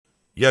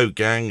Yo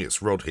gang,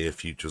 it's Rod here,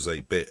 Futures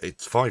 8-bit.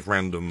 It's 5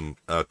 random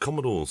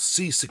Commodore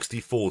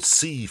C64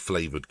 C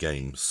flavoured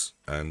games.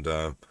 And,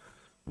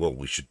 well,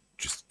 we should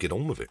just get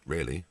on with it,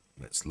 really.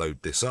 Let's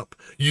load this up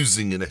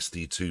using an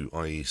SD2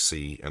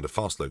 IEC and a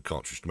fast load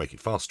cartridge to make it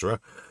faster.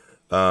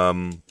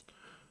 Yeah,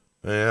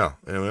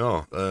 here we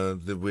are.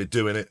 We're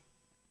doing it.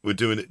 We're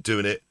doing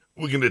it.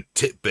 We're going to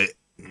tit-bit.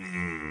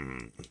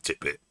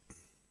 Tit-bit.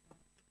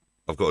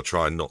 I've got to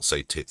try and not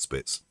say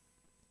tits-bits.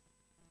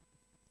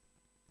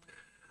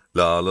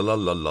 La la la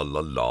la la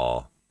la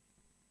la.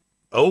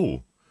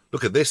 Oh,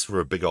 look at this for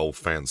a big old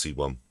fancy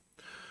one.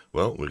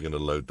 Well, we're going to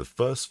load the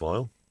first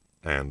file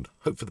and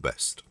hope for the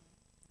best.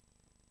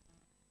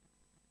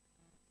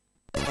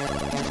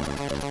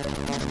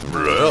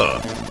 Blah.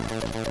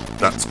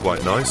 That's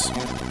quite nice.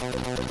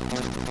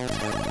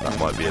 That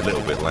might be a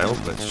little bit loud.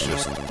 Let's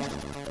just...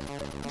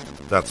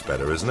 That's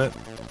better, isn't it?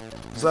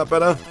 Is that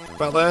better?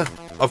 About there?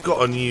 I've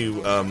got a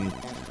new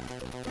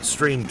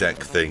Stream Deck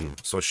thing,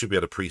 so I should be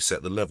able to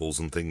preset the levels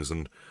and things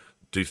and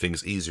do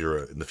things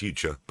easier in the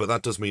future. But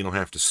that does mean I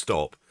have to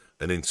stop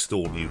and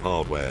install new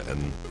hardware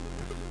and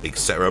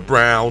etc.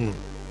 Brown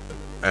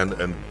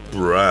and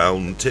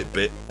brown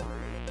tit-bit.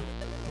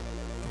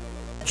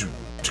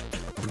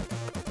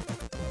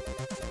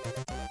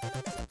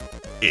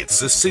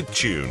 It's a SID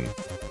tune.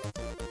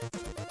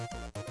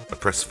 I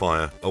press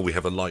fire. Oh, we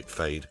have a light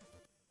fade.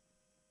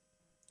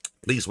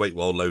 Please wait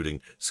while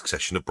loading.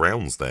 Succession of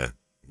browns there.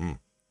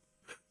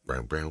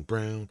 Brown, brown,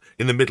 brown.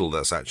 In the middle,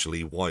 that's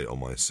actually white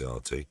on my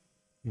CRT.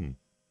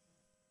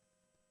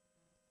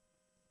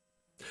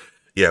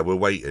 Yeah, we're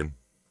waiting.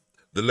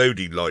 The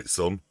loading light's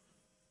on.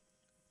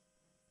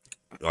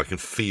 I can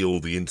feel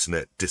the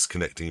internet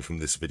disconnecting from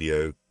this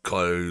video.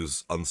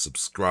 Close,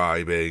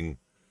 unsubscribing.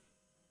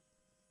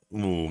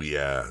 Oh,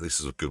 yeah, this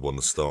is a good one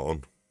to start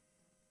on.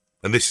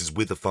 And this is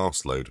with a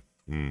fast load.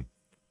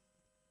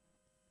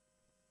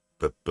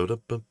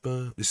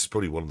 This is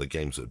probably one of the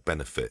games that would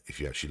benefit if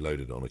you actually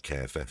loaded it on a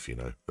KFF, you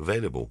know.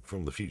 Available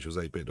from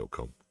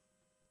thefutures8bit.com.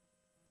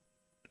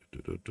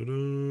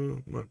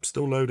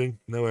 Still loading,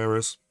 no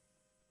errors.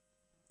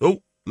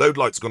 Oh, load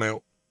light's gone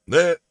out.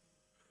 There.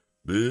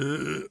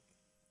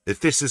 If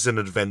this is an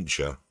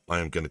adventure, I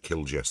am going to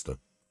kill Jester.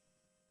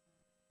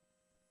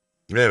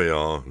 There we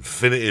are.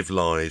 Infinitive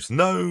lives.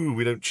 No,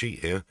 we don't cheat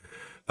here.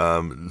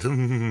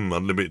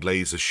 Unlimited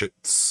laser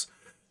shots.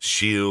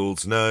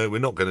 Shields. No, we're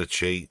not going to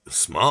cheat.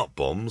 Smart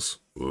bombs.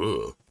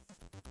 Ugh.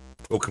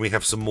 Or can we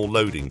have some more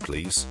loading,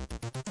 please?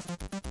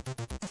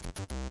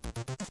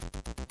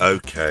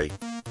 Okay.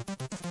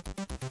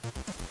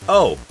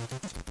 Oh.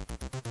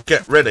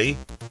 Get ready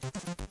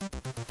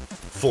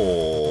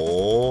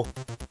for...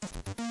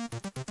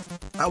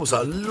 That was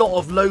a lot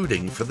of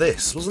loading for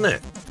this, wasn't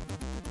it?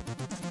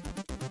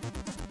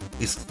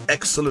 It's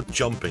excellent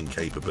jumping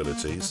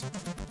capabilities.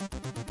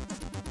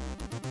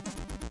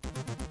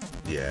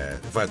 Yeah,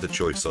 if I had the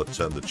choice, I'd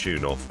turn the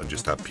tune off and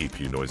just have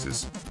pew-pew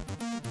noises.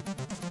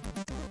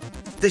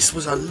 This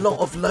was a lot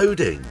of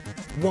loading.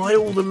 Why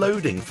all the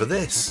loading for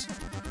this?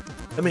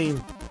 I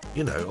mean,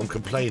 you know, I'm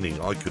complaining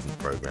I couldn't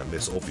program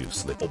this,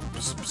 obviously.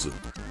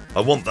 I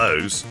want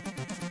those.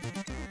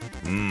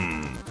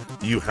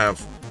 You have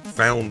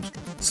found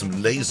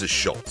some laser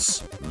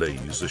shots.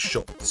 Laser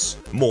shots.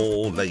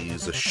 More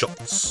laser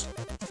shots.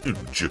 Ooh,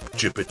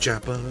 jibber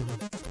jabber.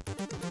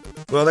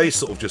 Well, they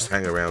sort of just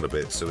hang around a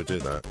bit, so we do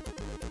that.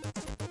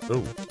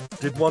 Oh,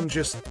 did one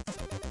just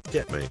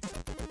get me?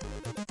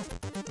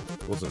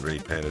 Wasn't really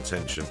paying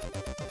attention.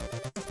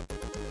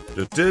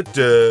 Here's the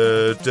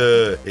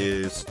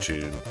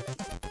tune.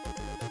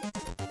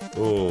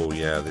 Oh,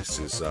 yeah, this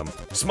is,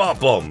 smart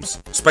bombs!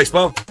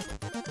 Spacebar!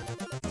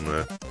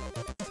 Nah.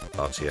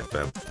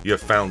 RTFM. You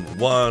have found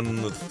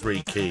one of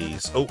 3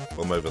 keys. Oh,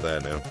 I'm over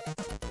there now.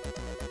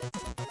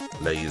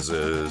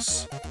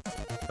 Lasers.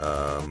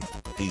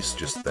 He's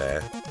just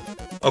there.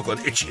 I've got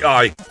an itchy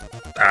eye!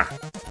 Ah!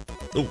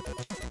 Oh!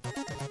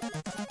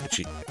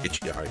 Itchy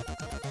eye.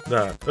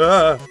 Nah.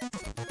 Ah!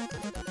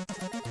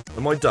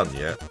 Am I done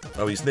yet?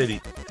 Oh, he's nearly...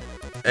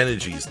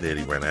 Energy's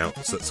nearly ran out,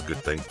 so that's a good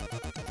thing.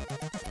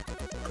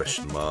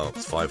 Question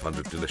marks.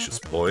 500 delicious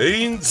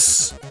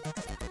points!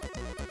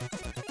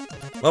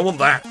 I want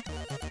that!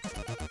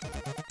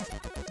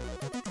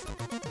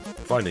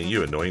 Finding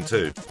you annoying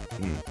too.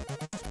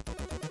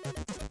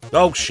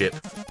 Oh, shit.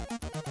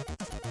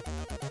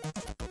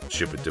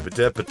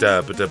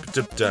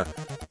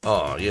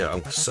 Oh, yeah,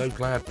 I'm so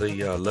glad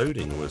the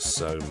loading was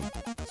so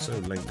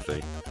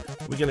lengthy.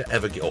 Are we going to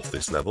ever get off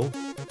this level?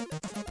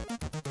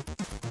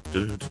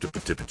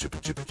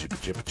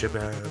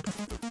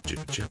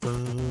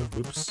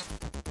 Whoops.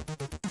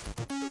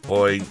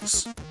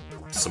 Points.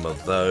 Some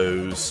of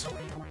those.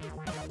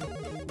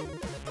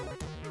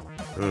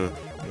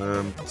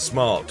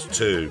 Smart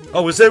too.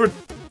 Oh, is there a...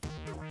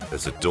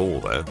 There's a door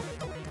there.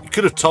 You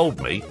could have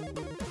told me.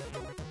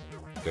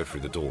 Go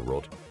through the door,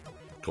 Rod.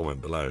 Comment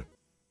below.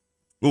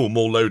 Ooh,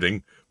 more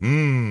loading.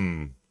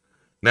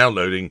 Now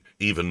loading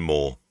even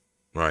more.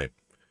 Right.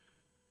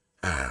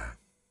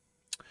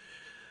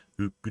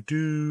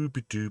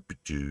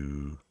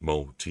 Boop-a-doo-ba-doo-ba-doo.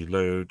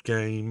 Multi-load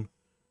game.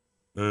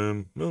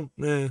 Well,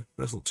 nah,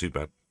 that's not too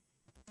bad.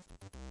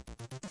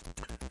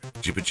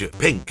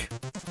 Pink.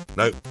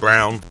 No,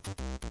 brown.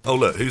 Oh,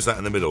 look, who's that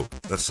in the middle?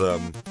 That's, a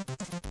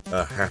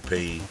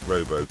happy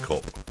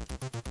Robocop.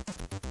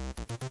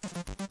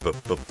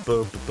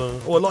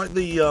 Oh, I like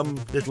the,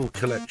 little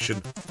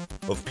collection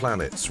of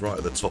planets right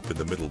at the top in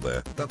the middle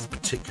there. That's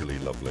particularly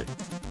lovely.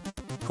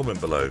 Comment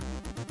below.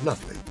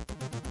 Lovely.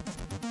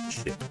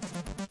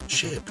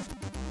 Chip.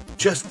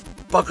 Just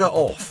bugger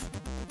off.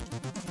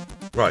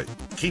 Right,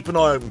 keep an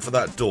eye open for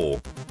that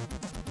door.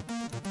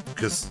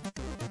 Because,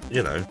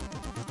 you know.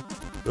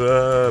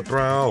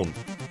 Brown.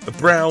 A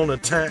brown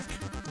attack.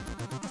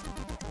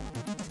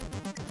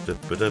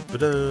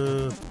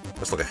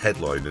 That's like a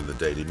headline in the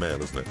Daily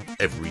Mail, isn't it?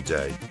 Every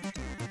day.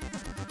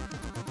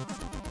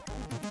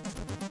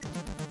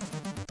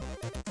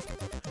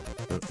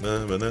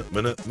 Oh,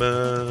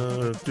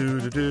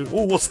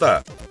 what's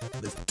that?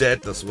 It's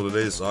dead, that's what it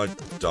is. I'm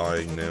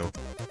dying now.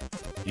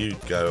 You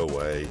go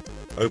away.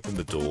 Open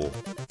the door,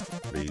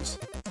 please.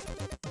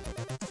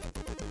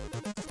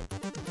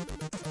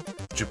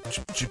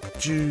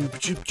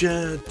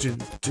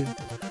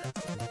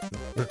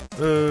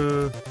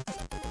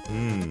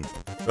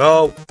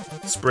 Oh,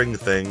 spring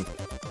thing.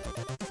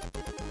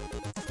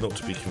 Not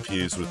to be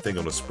confused with Thing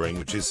on a Spring,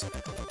 which is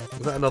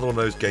that another one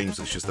of those games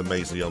that's just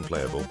amazingly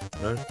unplayable?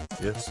 No?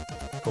 Yes?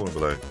 Comment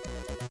below.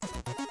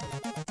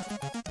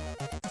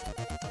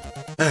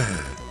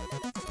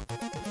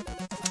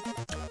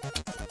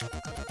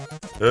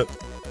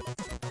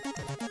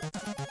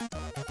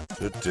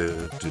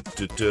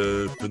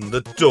 Open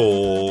the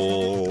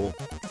door.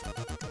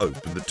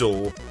 Open the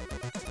door.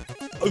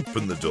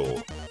 Open the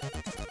door.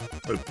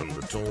 Open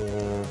the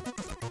door.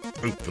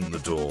 Open the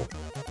door.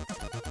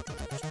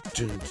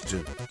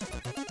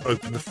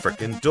 Open the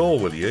frickin' door,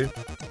 will you?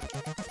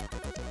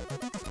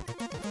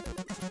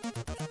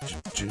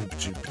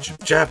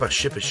 Jabba,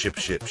 ship.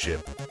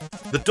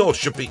 The door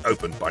should be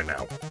opened by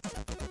now.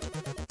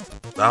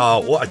 Oh,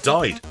 what? I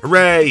died.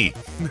 Hooray!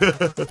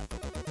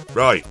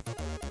 Right.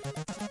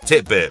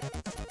 Tit bit.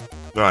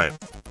 Right.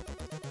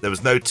 There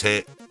was no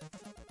tit,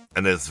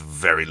 and there's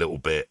very little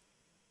bit.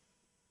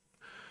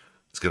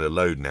 It's going to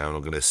load now, and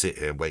I'm going to sit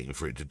here waiting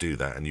for it to do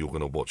that, and you're going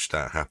to watch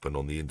that happen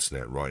on the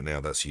internet right now.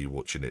 That's you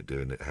watching it,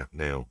 doing it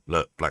now.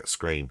 Look, black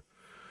screen.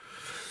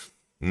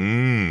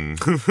 You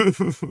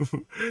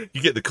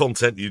get the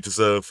content you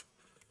deserve.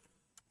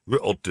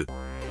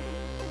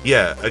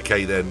 Yeah,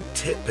 okay then.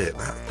 Tit bit.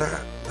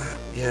 That.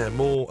 Yeah,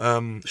 more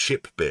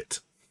ship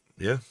bit.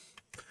 Yeah.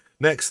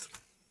 Next.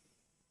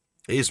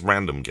 Here's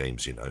random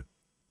games, you know.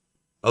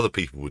 Other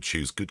people would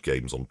choose good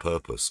games on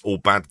purpose, or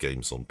bad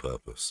games on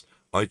purpose.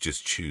 I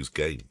just choose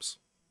games.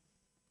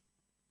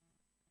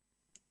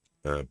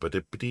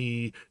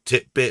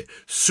 Tit-bit.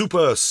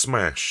 Super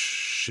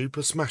Smash.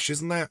 Super Smash,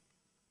 isn't that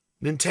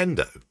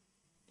Nintendo?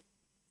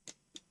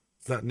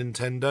 Is that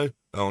Nintendo?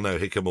 Oh no,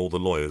 here come all the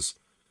lawyers.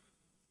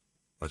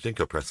 I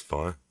think I pressed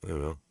fire. There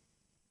we are.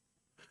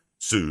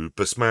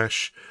 Super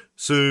Smash.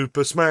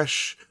 Super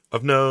Smash.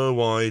 I've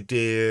no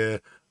idea.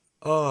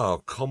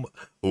 Oh,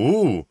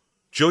 ooh.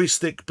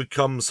 Joystick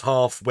becomes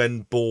half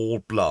when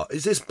ball blah.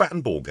 Is this bat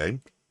and ball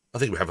game? I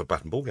think we have a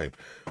bat and ball game.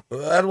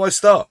 How do I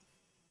start?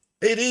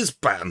 It is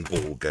bat and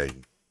ball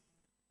game.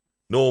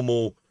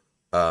 Normal,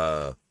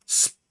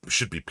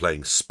 should be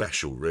playing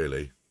special,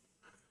 really.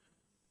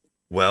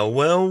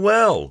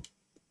 Well.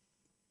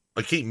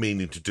 I keep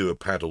meaning to do a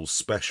paddles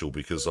special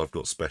because I've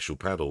got special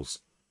paddles.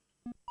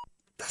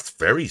 That's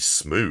very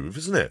smooth,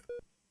 isn't it?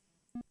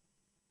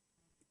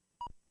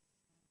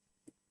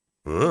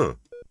 I'm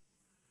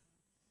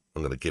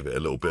going to give it a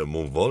little bit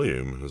more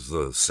volume as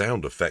the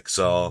sound effects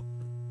are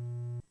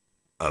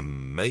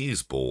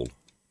amazeball.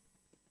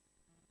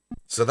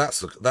 So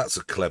that's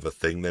a clever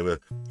thing. They were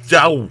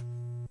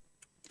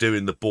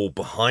doing the ball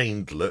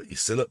behind. Look, you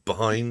see it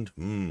behind.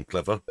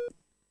 Clever.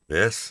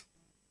 Yes.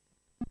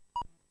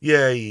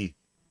 Yay.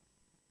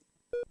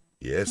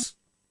 Yes.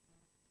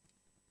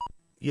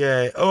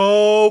 Yay.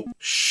 Oh,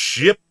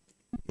 ship.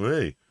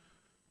 Hey.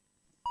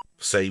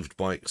 Saved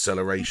by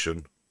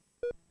acceleration.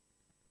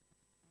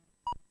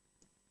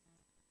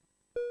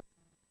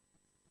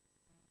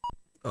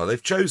 Oh,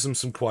 they've chosen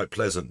some quite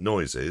pleasant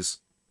noises.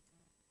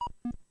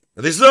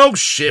 There's no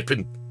ship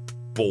and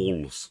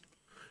balls.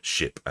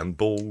 Ship and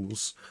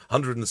balls.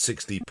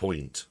 160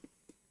 point.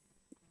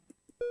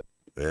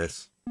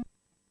 Yes.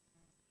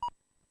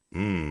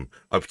 I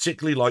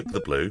particularly like the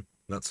blue.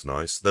 That's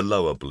nice. The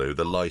lower blue,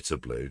 the lighter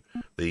blue.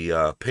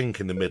 The pink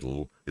in the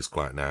middle is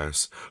quite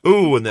nice.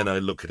 Ooh, and then I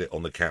look at it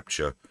on the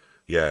capture.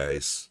 Yeah,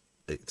 it's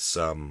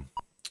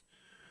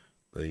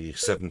the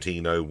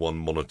 1701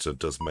 monitor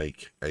does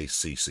make a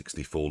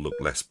C64 look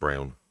less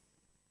brown.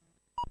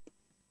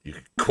 You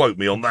can quote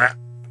me on that.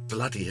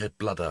 Bloody head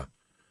bludder.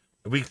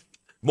 Are we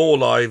more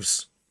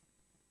lives?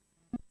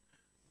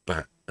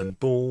 Bat and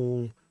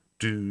ball.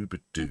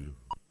 Do-ba-do.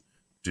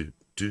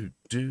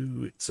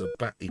 Do-do-do. It's a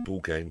batty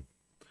ball game.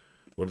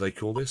 What do they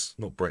call this?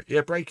 Not break.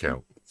 Yeah,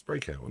 breakout. It's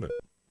breakout, isn't it?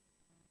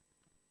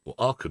 Or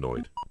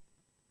Arkanoid.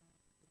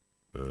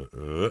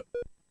 Oh,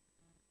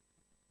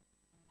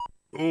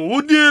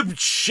 no,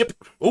 ship.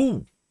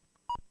 Oh,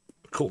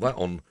 caught that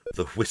on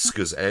the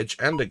Whiskers Edge.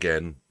 And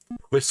again,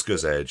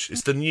 Whiskers Edge.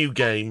 It's the new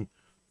game.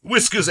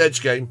 Whiskers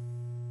Edge game.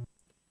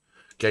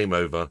 Game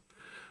over.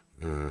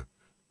 I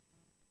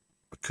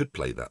could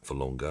play that for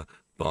longer,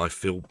 but I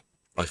feel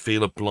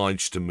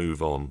obliged to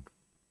move on.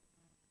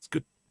 It's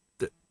good.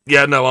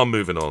 Yeah, no, I'm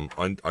moving on.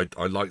 I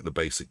like the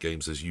basic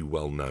games, as you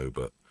well know,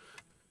 but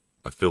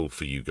I feel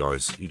for you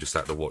guys. You just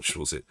had to watch,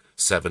 was it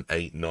 7,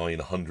 8, 9,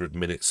 100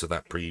 minutes of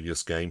that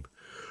previous game?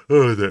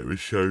 Oh, that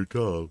was so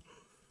dull.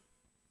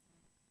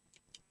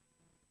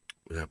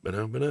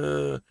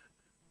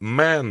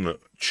 Man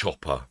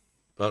Chopper.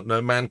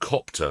 No, Man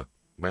Copter.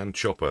 Man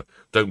Chopper.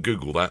 Don't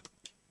Google that.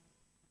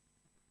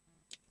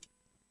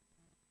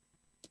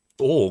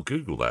 Or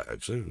Google that,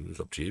 actually. It's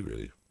up to you,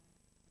 really.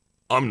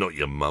 I'm not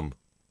your mum.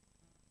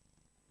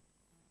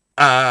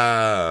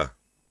 Ah.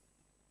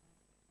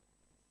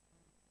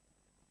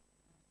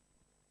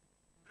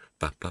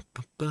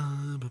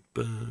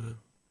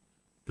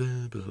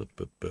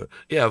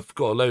 Yeah, I've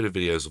got a load of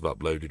videos I've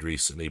uploaded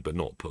recently, but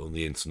not put on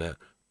the internet.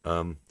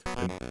 I'm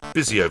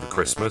busy over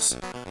Christmas,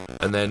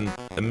 and then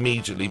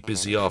immediately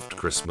busy after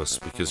Christmas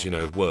because, you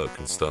know, work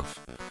and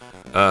stuff.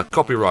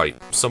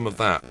 Copyright, some of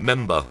that.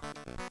 Member.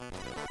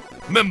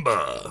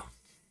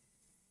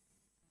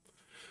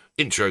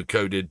 Intro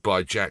coded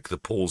by Jack the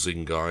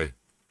Pausing Guy.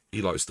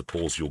 He likes to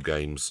pause your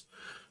games.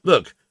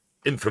 Look,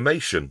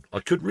 information. I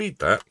could read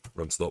that.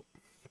 Run stop.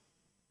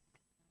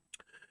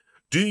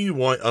 We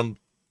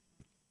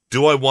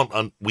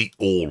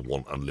all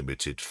want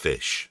unlimited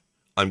fish.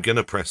 I'm going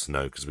to press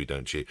no because we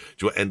don't cheat. Do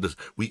you want endless?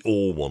 We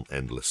all want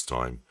endless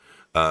time.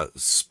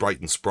 Sprite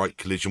and sprite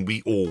collision.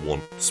 We all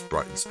want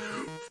sprite and...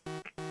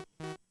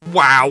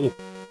 Wow!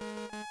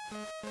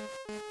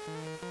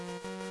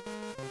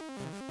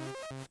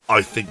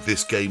 I think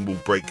this game will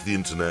break the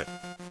internet.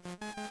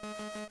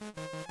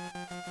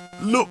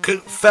 Look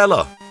at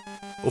fella.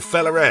 Or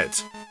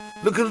fellerette.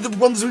 Look at the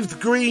ones with the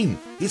green.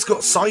 He's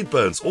got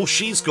sideburns. Or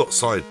she's got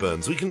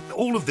sideburns. We can...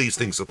 All of these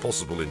things are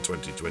possible in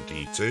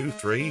 2022,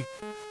 3.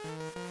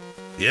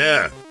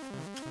 Yeah.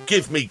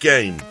 Give me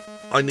game.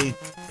 I need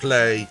to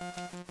play...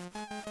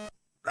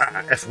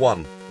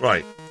 F1.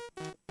 Right.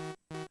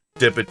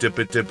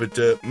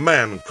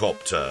 Man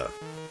Copter.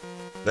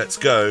 Let's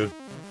go.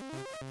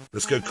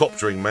 Let's go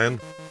coptering,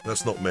 man.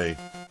 That's not me.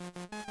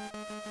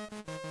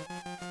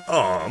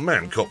 Oh,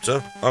 man,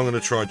 Copter. I'm going to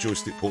try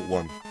joystick port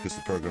 1, because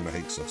the programmer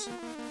hates us.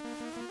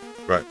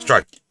 Right, let's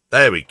try.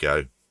 There we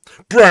go.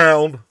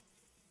 Brown!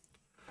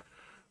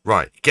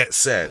 Right, get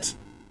set.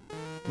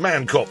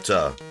 Man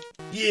Copter.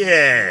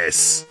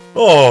 Yes!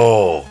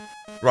 Oh!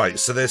 Right,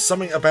 so there's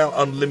something about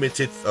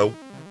unlimited... Oh.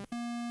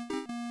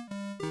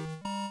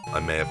 I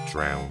may have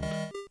drowned.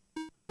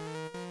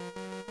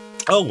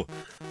 Oh!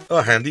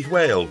 A handy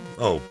whale.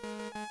 Oh.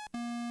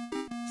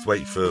 Let's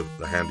wait for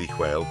the handy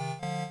whale.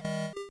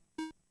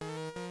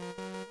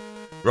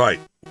 Right.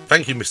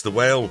 Thank you, Mr.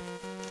 Whale.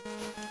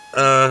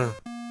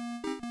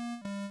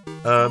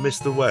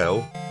 Mr.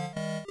 Whale.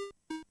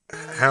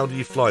 How do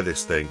you fly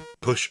this thing?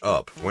 Push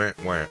up. Wah,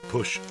 wah,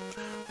 push.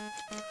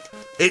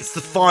 It's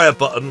the fire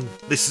button.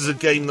 This is a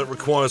game that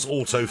requires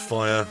auto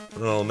fire.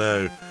 Oh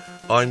no.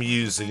 I'm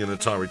using an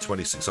Atari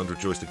 2600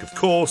 joystick, of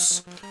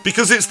course.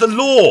 Because it's the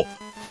law!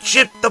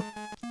 Shit, the...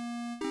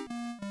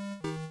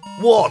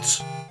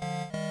 What?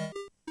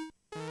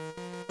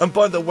 And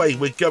by the way,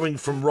 we're going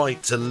from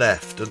right to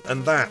left,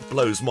 and that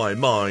blows my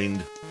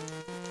mind.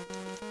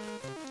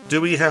 Do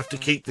we have to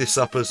keep this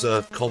up as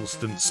a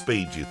constant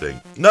speed, do you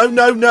think? No,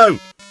 no, no!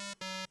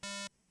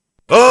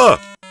 Ah!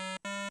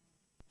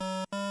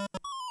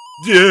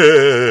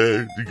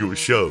 Yeah! You got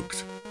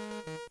shocked.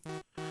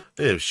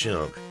 Oh,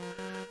 shock.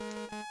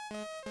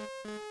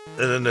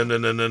 No.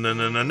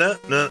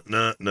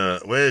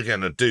 We're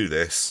gonna do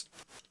this.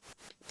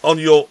 On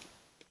your...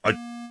 I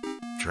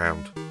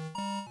drowned.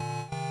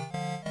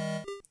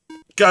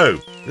 Go!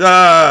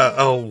 Ah!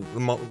 Oh,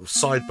 the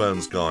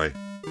sideburns guy.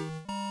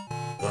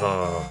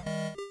 Ah.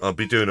 I'll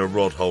be doing a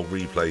rod hole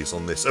replays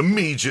on this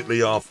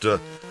immediately after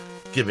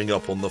giving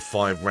up on the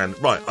 5 rand.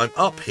 Right, I'm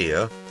up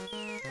here.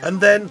 And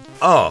then...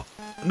 Ah!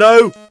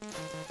 No!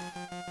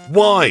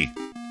 Why?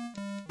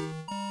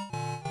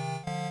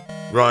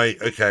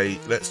 Right, okay,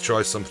 let's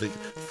try something.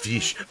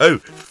 Fish. Oh,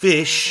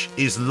 fish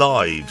is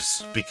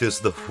lives, because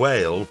the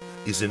whale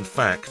is in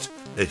fact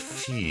a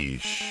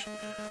fish.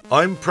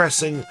 I'm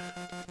pressing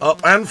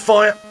up and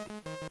fire.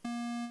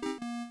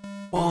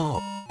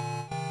 What?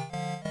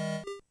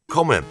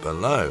 Comment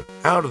below.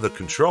 How do the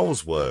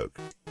controls work?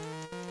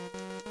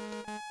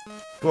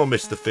 Come on,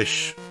 Mr.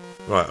 Fish.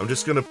 Right, I'm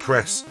just going to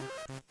press...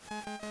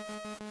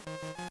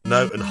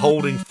 No, and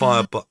holding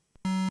fire but...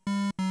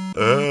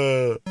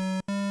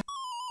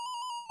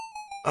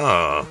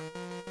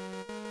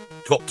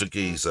 Copter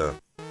geezer.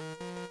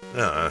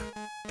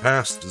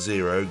 Past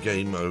 0,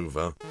 game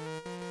over.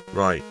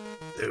 Right.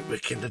 We're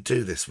going to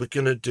do this. We're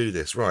going to do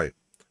this. Right.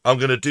 I'm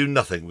going to do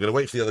nothing. We're going to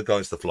wait for the other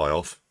guys to fly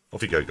off.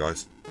 Off you go,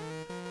 guys.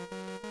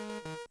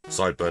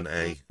 Sideburn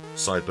A,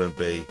 sideburn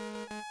B.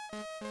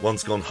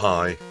 One's gone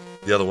high,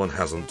 the other one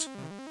hasn't.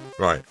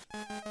 Right.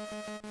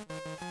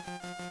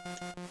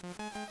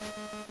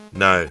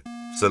 No.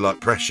 So like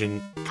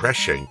pressing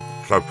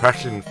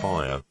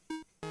fire,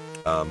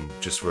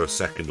 just for a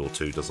second or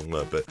two doesn't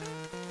work, but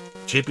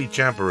jibby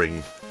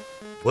jabbering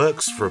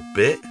works for a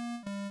bit.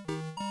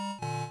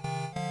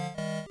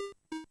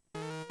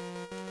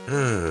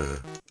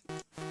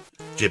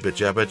 Jibber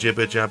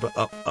jabber,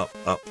 up.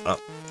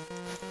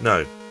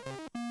 No.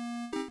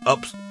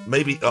 Up's,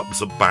 maybe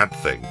up's a bad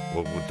thing.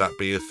 Well, would that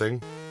be a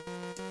thing?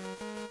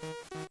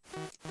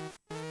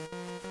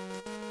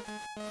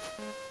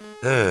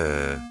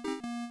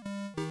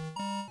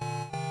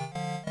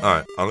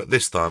 Alright,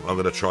 this time I'm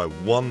going to try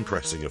one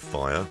pressing of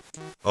fire.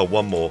 Oh,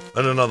 one more.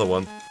 And another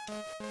one.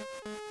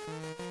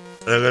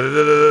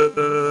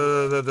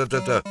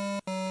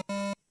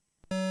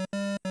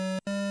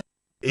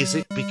 Is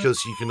it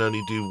because you can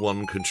only do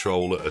one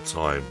control at a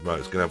time? Right,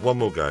 it's going to have one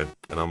more go,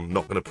 and I'm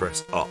not going to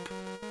press up.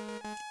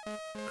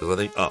 Because I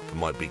think up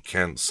might be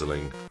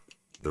cancelling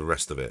the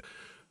rest of it.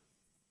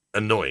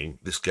 Annoying.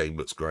 This game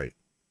looks great.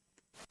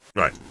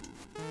 Right.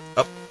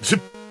 Up.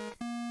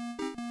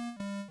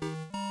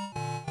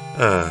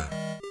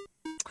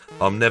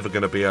 I'm never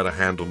going to be able to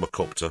handle my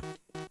copter.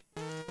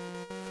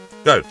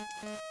 Go.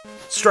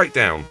 Straight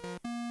down.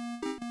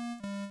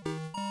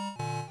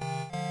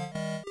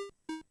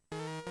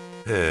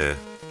 Yeah.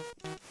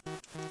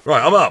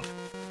 Right, I'm up.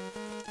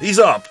 He's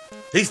up.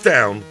 He's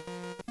down.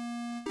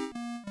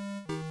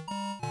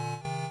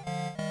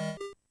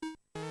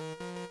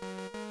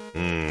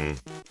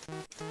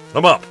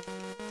 I'm up.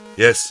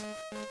 Yes.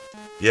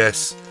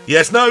 Yes.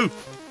 Yes, no!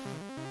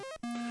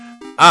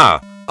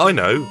 Ah, I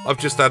know. I've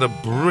just had a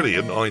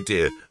brilliant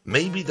idea.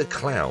 Maybe the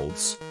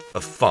clouds are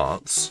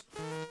farts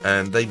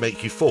and they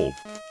make you fall.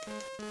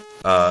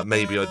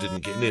 Maybe I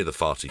didn't get near the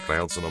farty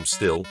clouds and I'm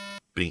still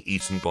being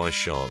eaten by a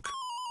shark.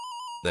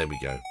 There we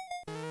go.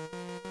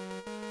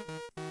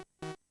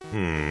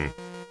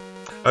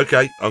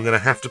 Okay, I'm going to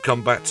have to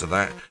come back to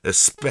that. A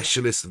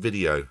specialist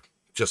video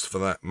just for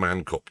that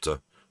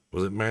man-copter.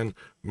 Was it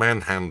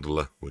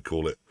manhandler, we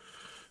call it.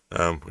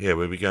 Yeah,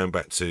 we'll be going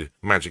back to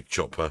Magic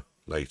Chopper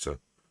later.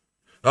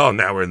 Oh,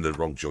 now we're in the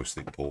wrong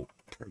joystick port.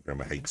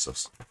 Programmer hates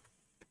us.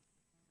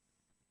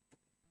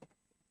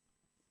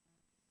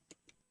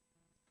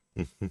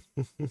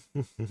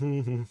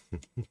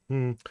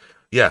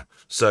 Yeah,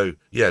 so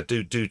yeah,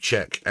 do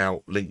check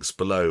out links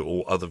below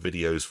or other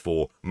videos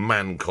for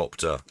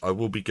Man-copter. I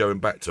will be going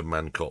back to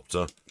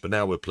Man-copter, but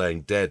now we're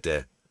playing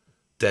Daredevil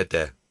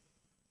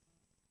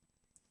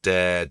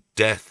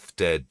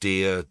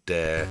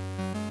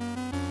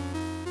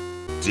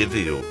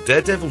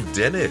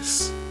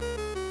Denis.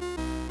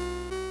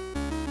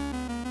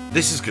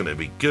 This is going to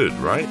be good,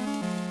 right?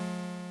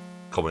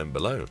 Comment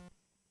below.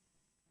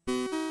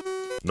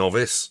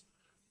 Novice.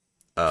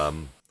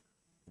 One.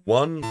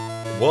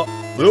 What?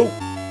 Oh.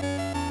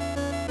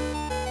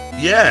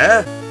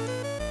 Yeah.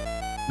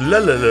 La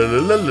la la la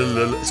la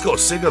la la. It's got a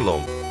sing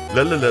along.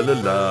 La la la la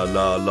la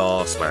la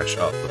la. Smash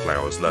up the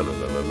flowers. La la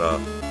la la la.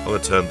 I'm going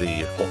to turn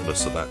the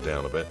hotness of that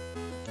down a bit.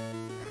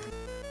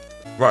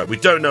 Right, we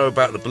don't know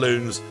about the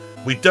balloons.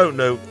 We don't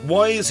know.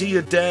 Why is he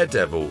a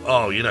daredevil?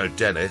 Oh, you know,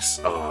 Denis.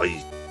 Oh,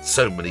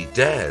 so many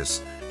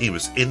dares. He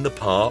was in the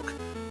park,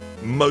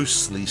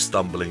 mostly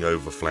stumbling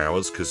over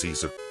flowers because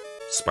he's a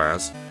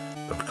spaz.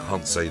 I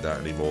can't say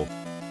that anymore.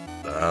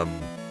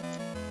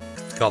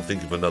 Can't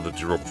think of another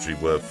derogatory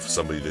word for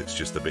somebody that's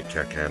just a bit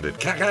cack-handed.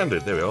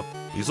 Cack-handed, there we are.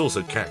 He's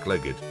also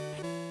cack-legged.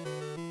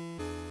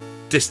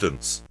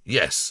 Distance,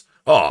 yes.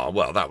 Ah, oh,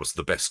 well, that was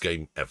the best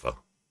game ever.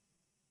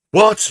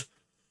 What?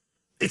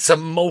 It's a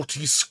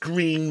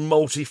multi-screen,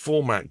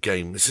 multi-format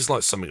game. This is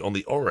like something on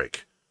the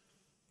Oric.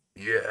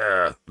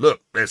 Yeah, look,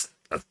 there's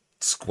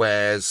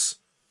squares,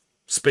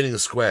 spinning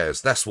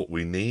squares. That's what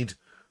we need.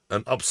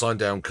 And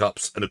upside-down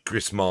cups and a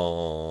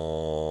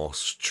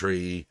Christmas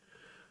tree.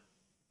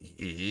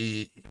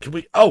 Can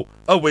we? Oh,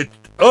 we're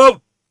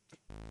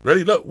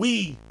ready. Look,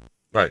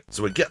 right.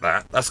 So we get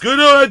that. That's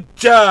good.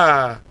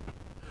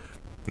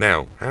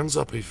 Now, hands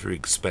up if you're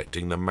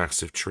expecting the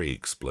massive tree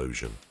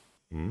explosion.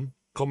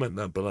 Comment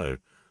that below.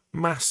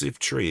 Massive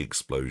tree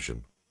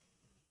explosion.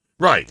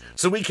 Right.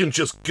 So we can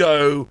just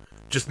go.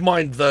 Just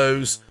mind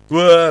those. We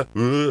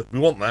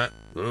want that.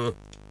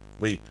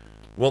 We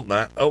want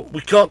that. Oh,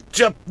 we can't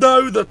jump.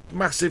 No, the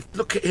massive.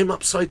 Look at him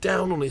upside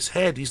down on his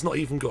head. He's not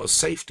even got a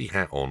safety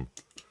hat on.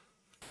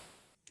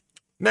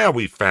 Now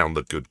we've found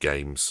the good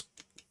games.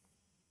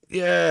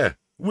 Yeah.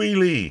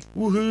 Wheelie.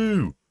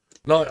 Woohoo.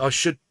 Like, I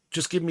should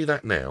just give me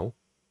that now.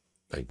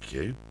 Thank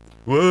you.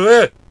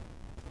 Look,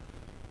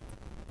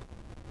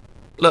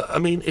 I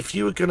mean, if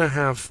you were going to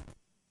have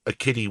a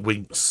kiddie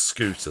winks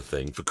scooter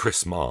thing for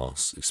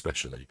Christmas,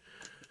 especially,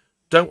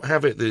 don't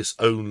have it this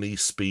only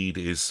speed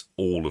is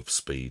all of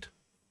speed.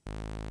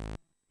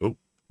 Oh.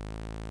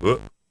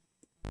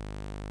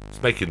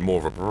 It's making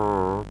more of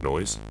a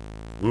noise.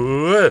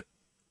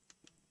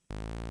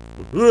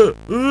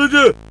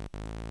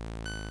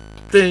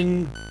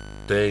 Ding,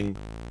 ding.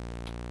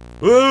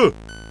 Ooh!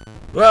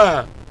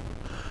 Ah!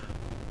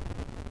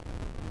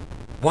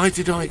 Why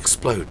did I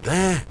explode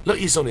there? Look,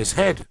 he's on his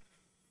head.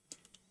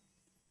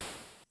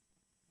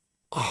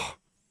 Oh,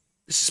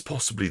 this is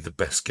possibly the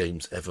best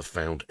games ever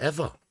found,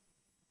 ever.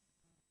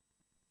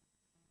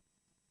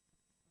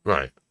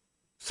 Right,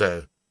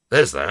 so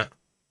there's that.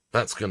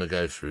 That's going to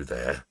go through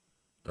there.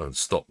 Oh, and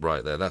stop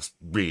right there. That's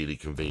really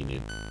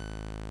convenient.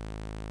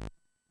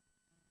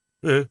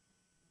 Yeah.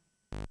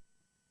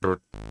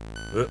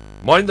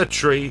 Mind the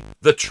tree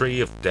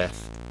of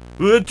death.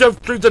 Jump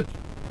through the...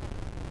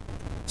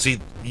 See,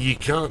 you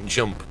can't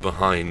jump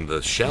behind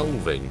the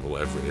shelving, or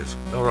whatever it is.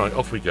 Alright,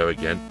 off we go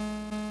again.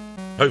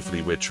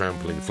 Hopefully we're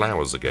trampling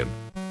flowers again.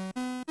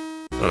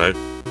 I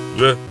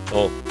know.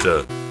 Oh,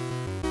 duh.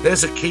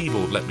 There's a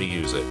keyboard, let me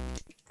use it.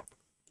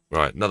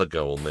 Right, another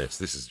go on this.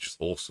 This is just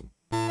awesome.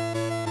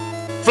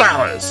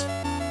 Flowers!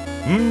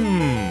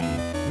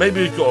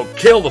 Maybe we've got to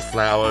kill the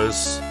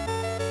flowers.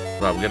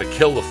 Right, we're going to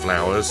kill the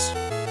flowers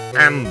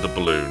and the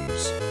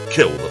balloons.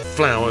 Kill the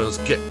flowers,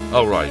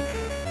 oh, right.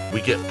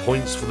 We get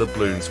points for the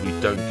balloons, we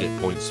don't get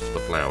points for the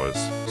flowers.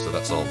 So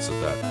that's answered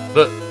that.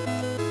 Look.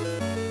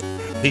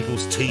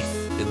 People's teeth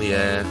in the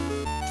air,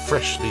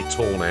 freshly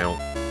torn out.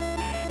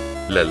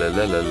 La la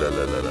la la la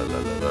la la la la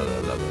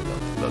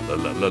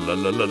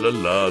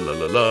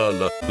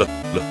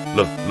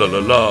la la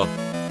la.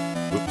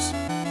 Whoops.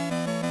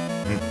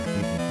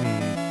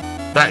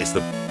 That is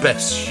the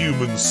best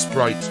human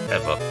sprite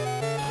ever.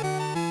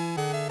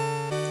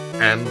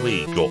 And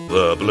we got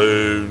the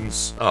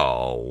balloons.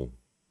 Oh.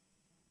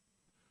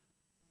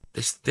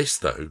 This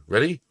though,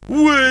 ready?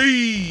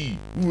 Whee!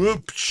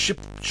 Whoop, ship,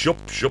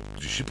 shop, shop,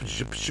 ship,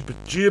 ship, ship,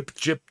 jip,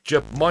 jip,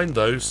 jip. Mind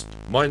those.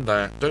 Mind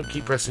that. Don't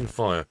keep pressing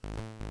fire.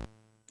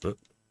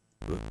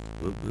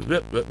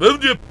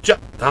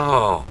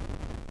 Ah!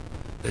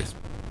 There's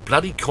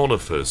bloody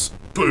conifers.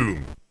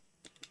 Boom!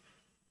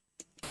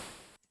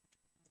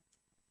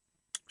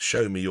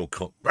 Show me your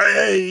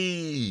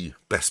Hey!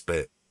 Best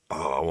bit.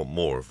 Oh, I want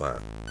more of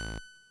that.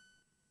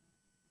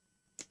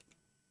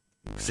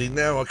 See,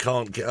 now I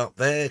can't get up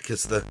there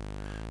because the...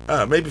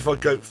 maybe if I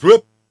go...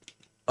 Whoop!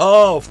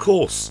 Oh, of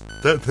course.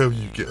 That's how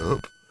you get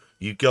up.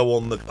 You go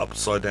on the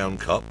upside down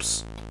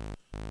cups,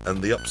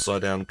 and the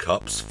upside down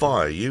cups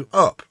fire you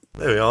up.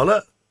 There we are,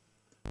 look.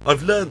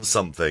 I've learnt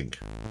something.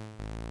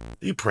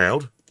 Are you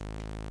proud?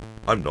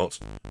 I'm not.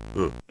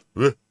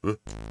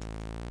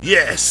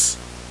 Yes!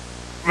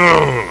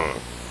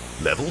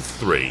 Level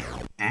 3.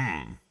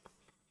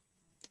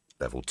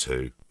 Level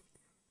 2.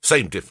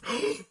 Same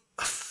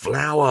A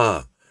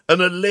flower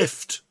and a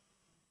lift.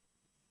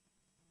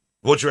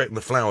 What do you reckon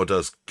the flower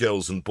does,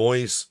 girls and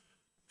boys?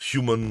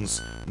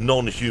 Humans,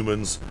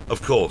 non-humans.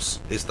 Of course,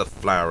 it's the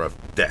flower of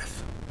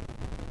death.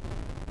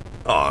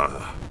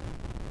 Ah,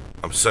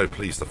 I'm so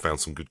pleased I found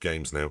some good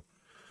games now.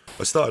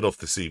 I started off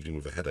this evening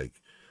with a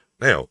headache.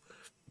 Now,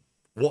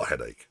 what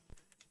headache?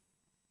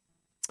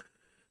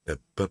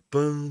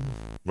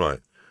 Right,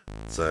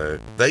 so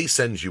they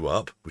send you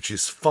up, which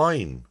is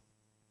fine.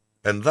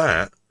 And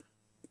that,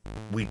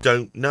 we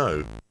don't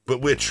know.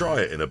 But we'll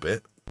try it in a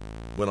bit,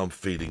 when I'm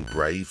feeling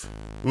brave.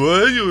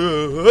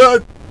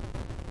 Oh.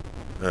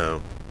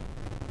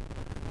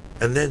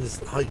 And then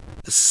it's like,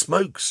 the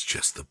smoke's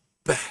just the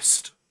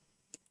best.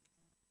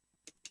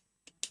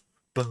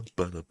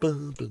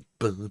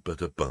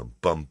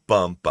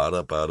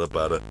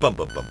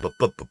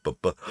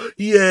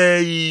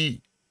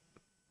 Yay!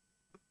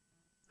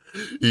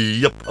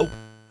 Yep. Oh.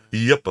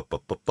 Yep.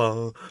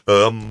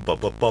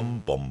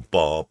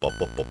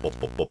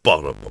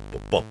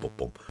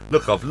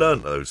 Look, I've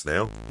learnt those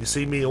now. You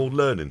see me all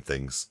learning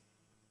things.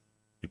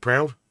 You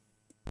proud?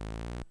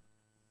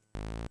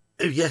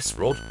 Oh yes,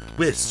 Rod.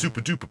 We're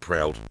super duper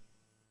proud.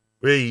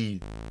 I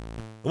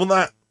want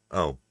that.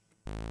 Oh.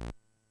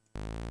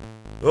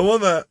 I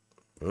want that.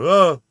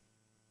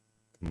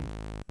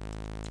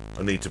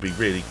 I need to be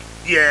really...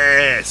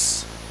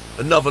 Yes!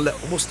 Another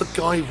what's the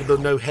guy with the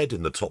no head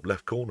in the top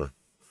left corner?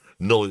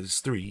 Noise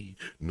 3.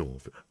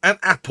 An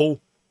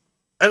apple.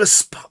 And a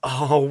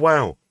oh,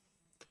 wow.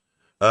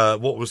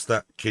 What was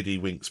that Kiddie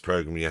Winks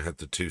program you had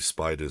the 2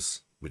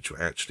 spiders, which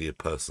were actually a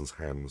person's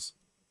hands?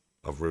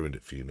 I've ruined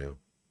it for you now.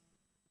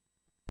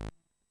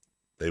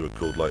 They were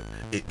called like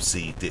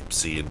Ipsy,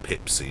 Dipsy and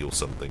Pipsy or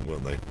something,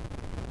 weren't they?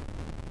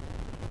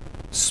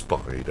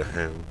 Spider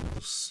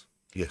hands.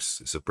 Yes,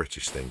 it's a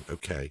British thing.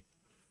 Okay.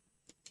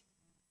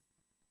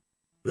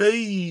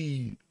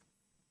 Hey!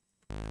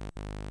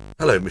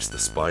 Hello, Mr.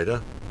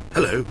 Spider.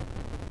 Hello.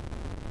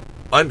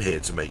 I'm here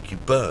to make you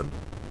burn.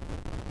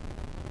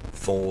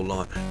 4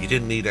 life. You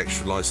didn't need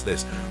extra lives for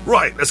this.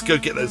 Right, let's go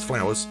get those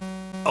flowers.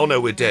 Oh no,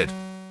 we're dead.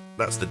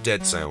 That's the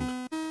dead sound.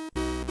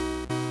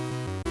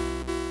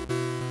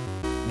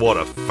 What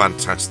a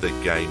fantastic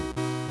game.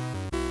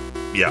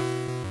 Yeah.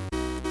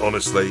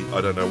 Honestly,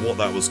 I don't know what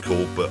that was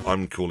called, but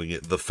I'm calling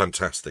it the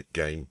fantastic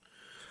game.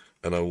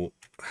 And I will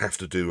have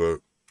to do a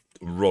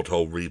rod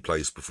hole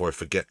replays before I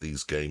forget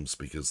these games,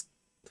 because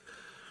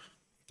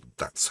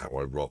that's how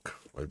I rock.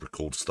 I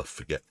record stuff,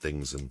 forget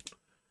things, and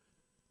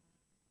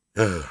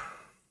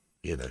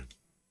you know,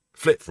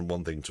 flip from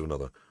one thing to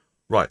another.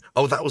 Right.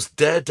 Oh, that was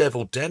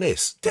Daredevil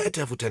Dennis.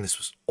 Daredevil Dennis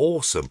was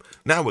awesome.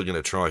 Now we're going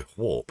to try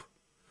Warp.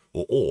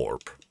 Or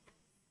Orb.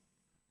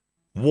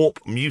 Warp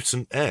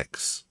Mutant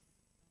X.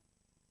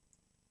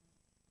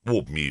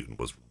 Warp Mutant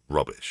was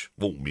rubbish.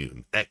 Warp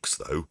Mutant X,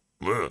 though.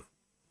 Ugh.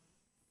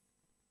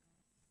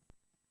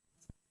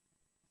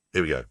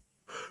 Here we go.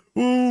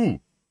 Ooh!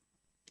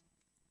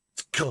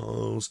 It's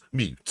Cars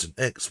Mutant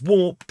X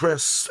Warp.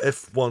 Press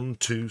F1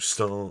 to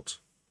start.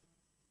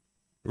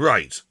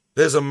 Right.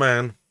 There's a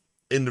man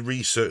in the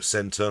research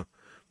centre.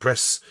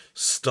 Press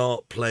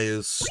start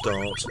players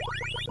start.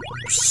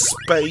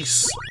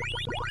 Space.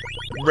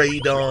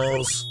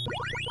 Radars.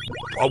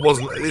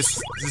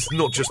 This is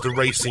not just a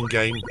racing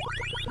game.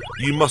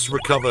 You must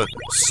recover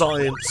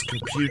science,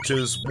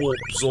 computers, warp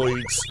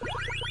zoids.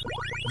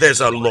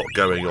 There's a lot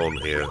going on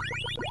here.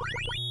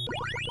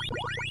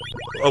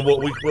 Oh,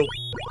 well,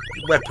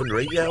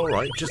 weaponry. Yeah, all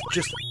right.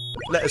 Just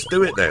let us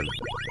do it then.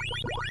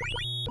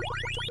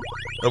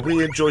 Are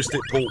we in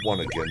joystick port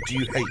 1 again? Do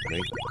you hate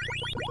me?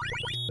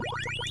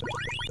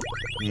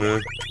 No.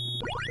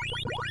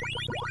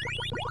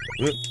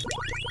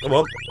 Come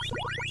on.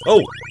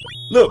 Oh,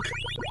 look.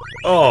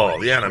 Oh,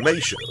 the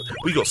animation.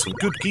 We got some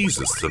good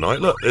geezers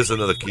tonight. Look, there's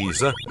another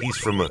geezer.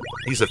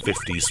 He's a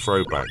 50s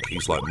throwback.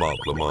 He's like Mark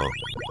Lamar.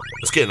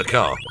 Let's get in the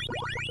car.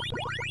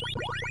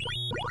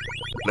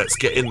 Let's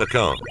get in the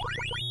car.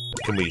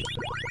 Can we...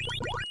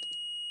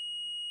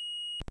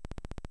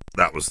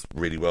 That was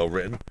really well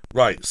written.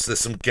 Right, so there's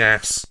some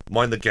gas.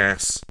 Mind the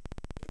gas.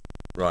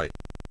 Right.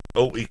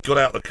 Oh, he got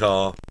out the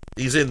car.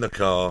 He's in the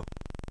car.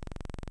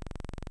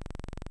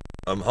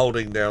 I'm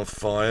holding down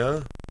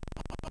fire.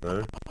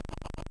 No.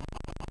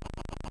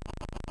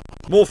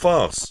 More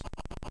fast.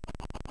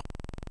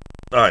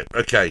 Alright,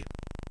 okay.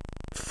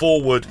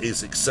 Forward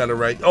is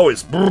accelerate. Oh,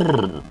 it's...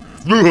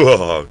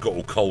 Got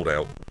all cold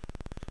out.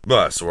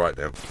 Well, that's alright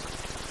now.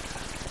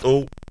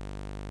 Oh.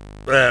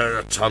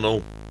 A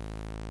tunnel.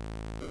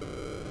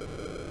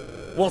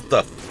 What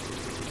the...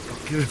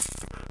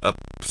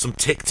 some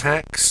Tic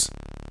Tacs.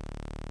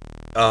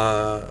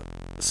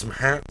 Some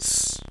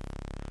hats.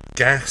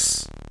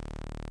 Gas.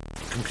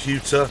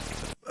 Computer.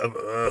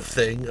 A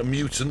thing. A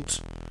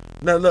mutant.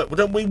 No, look,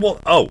 don't we want...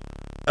 Oh,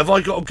 have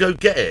I got to go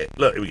get it?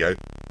 Look, here we go.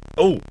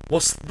 Oh,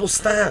 what's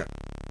that?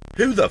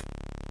 Who the...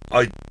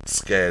 I'm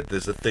scared.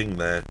 There's a thing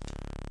there.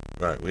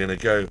 Right, we're going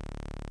to go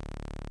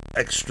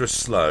extra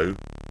slow.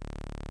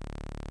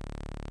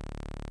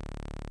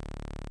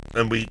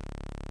 And we...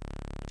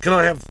 Can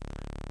I have...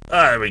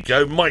 Ah, there we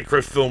go.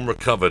 Microfilm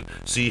recovered.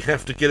 So you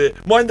have to get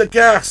it... Mind the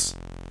gas!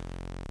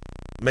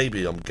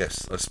 Maybe I'm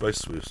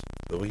supposed to...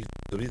 Are we...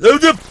 Oh,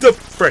 the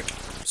frick!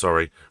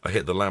 Sorry, I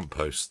hit the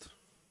lamppost.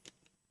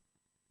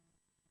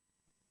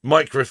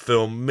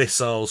 Microfilm,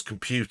 missiles,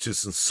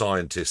 computers and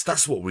scientists.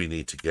 That's what we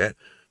need to get.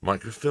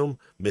 Microfilm,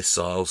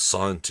 missiles,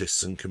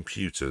 scientists and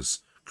computers.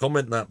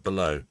 Comment that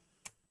below.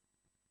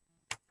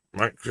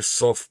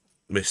 Microsoft,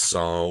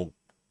 missile,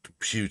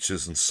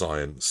 computers and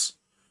science.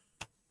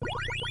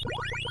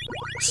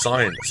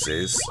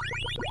 Sciences,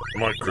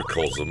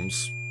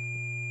 microcosms.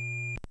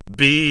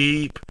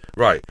 Beep.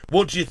 Right,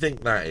 what do you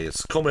think that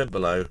is? Comment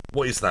below.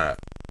 What is that?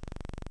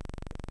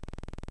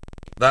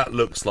 That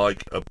looks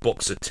like a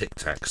box of Tic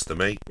Tacs to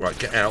me. Right,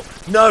 get out.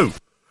 No!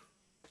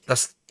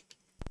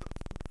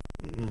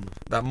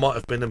 That might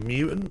have been a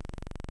mutant.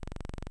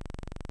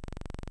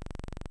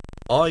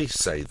 I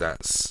say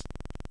that's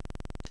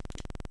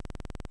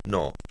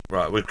not.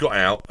 Right, we've got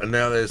out, and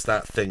now there's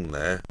that thing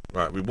there.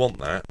 Right, we want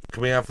that.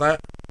 Can we have that?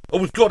 Oh,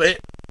 we've got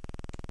it!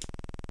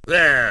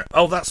 There!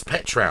 Oh, that's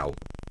petrol.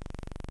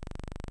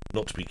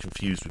 Not to be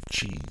confused with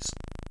cheese.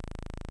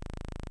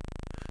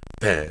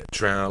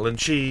 Petrol and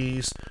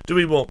cheese. Do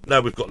we want... No,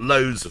 we've got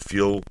loads of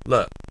fuel.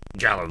 Look,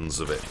 gallons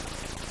of it.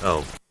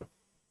 Oh.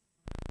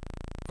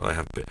 I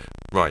have...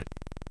 Right.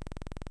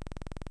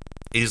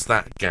 Is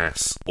that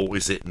gas or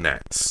is it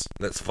gnats?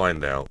 Let's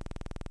find out.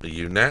 Are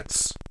you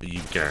gnats? Are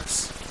you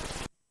gas?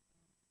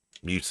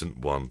 Mutant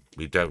 1.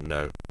 We don't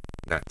know.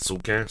 Gnats or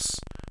gas?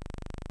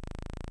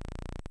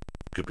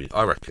 Could be.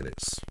 I reckon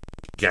it's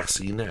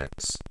gassy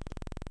gnats.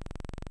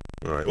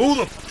 Right. Oh,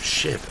 the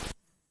ship.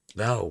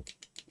 No.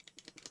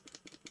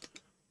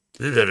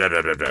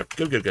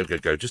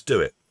 Go. Just do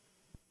it.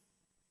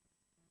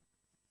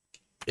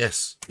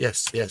 Yes.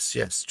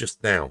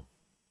 Just now.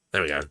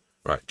 There we go.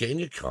 Right, get in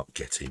your car.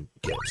 Get in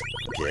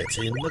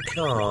the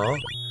car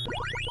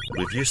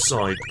with your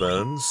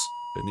sideburns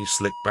and your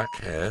slick back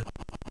hair.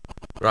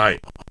 Right.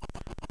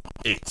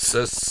 It's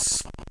a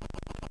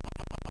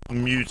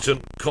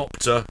mutant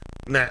copter.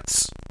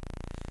 Gnats.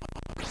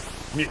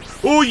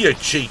 Oh, you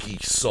cheeky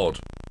sod.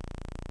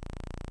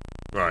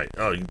 Right.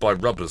 Oh, you can buy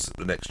rubbers at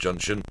the next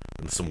junction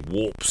and some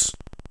warps.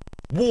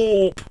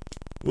 Warp!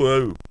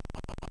 Whoa.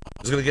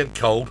 Is it going to get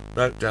cold?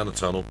 No, down the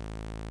tunnel.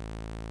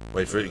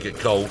 Wait for it to get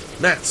cold.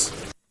 Gnats!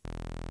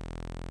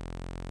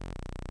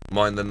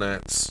 Mind the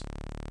gnats.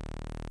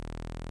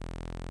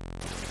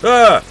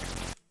 Ah!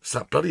 It's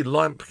that bloody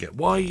lamp again.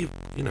 Why are you...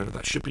 You know,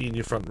 that should be in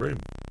your front room.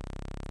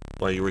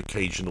 by your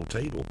occasional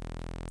table.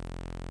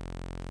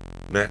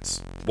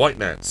 Gnats. White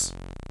gnats.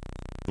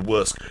 The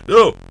worst.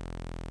 No!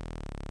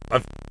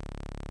 I've...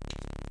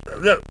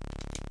 No!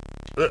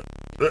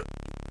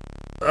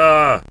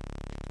 Ah!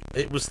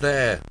 It was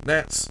there.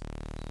 Gnats.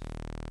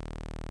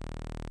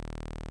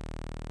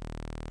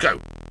 Go!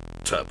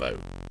 Turbo.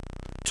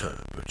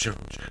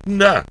 Turbocharge.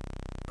 Nah!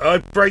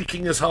 I'm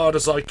braking as hard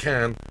as I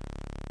can.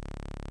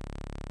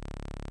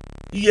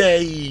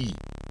 Yay!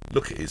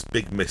 Look at his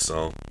big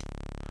missile.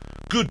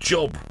 Good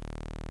job.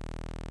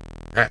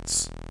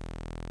 Hats.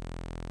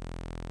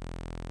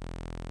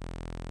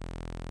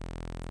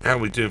 How are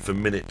we doing for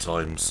minute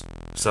times?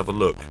 Let's have a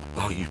look.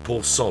 Oh, you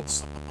poor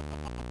sods.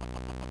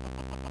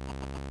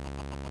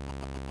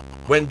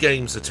 When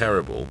games are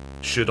terrible,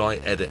 should I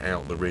edit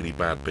out the really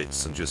bad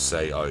bits and just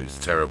say, oh,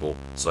 it's terrible,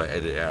 so I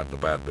edit out the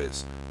bad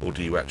bits? Or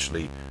do you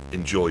actually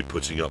enjoy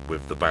putting up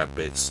with the bad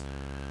bits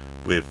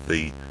with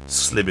the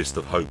slimmest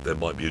of hope there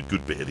might be a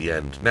good bit at the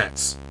end?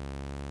 Nats,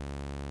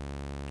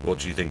 what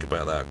do you think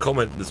about that?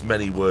 Comment as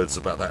many words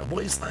about that.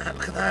 What is that?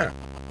 Look at that.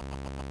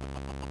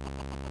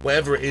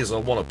 Whatever it is I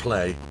want to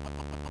play.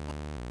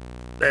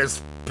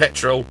 There's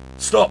petrol.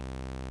 Stop.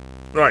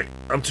 Right,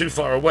 I'm too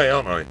far away,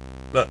 aren't I?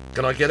 Look,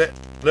 can I get it?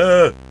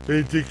 No,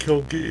 I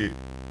can't get it.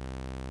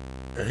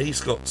 And he's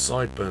got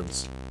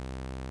sideburns.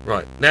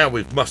 Right, now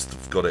we must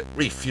have got it.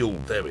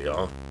 Refueled, there we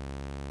are.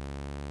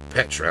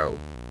 Petrol.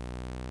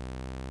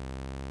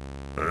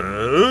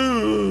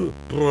 Brown.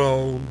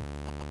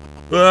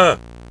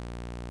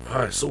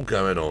 Ah, it's all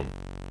going on.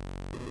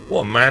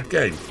 What a mad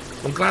game.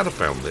 I'm glad I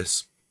found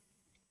this.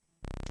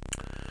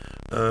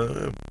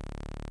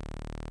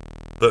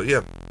 But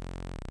yeah,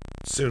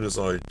 as soon as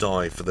I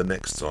die for the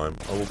next time,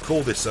 I will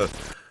call this a...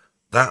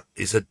 That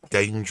is a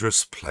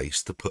dangerous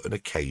place to put an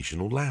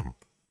occasional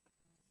lamp.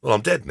 Well,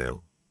 I'm dead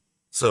now,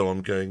 so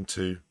I'm going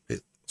to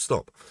hit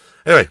stop.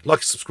 Anyway, like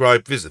and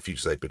subscribe, visit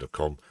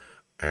future8bit.com,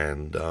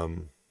 and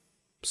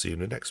see you in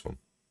the next one.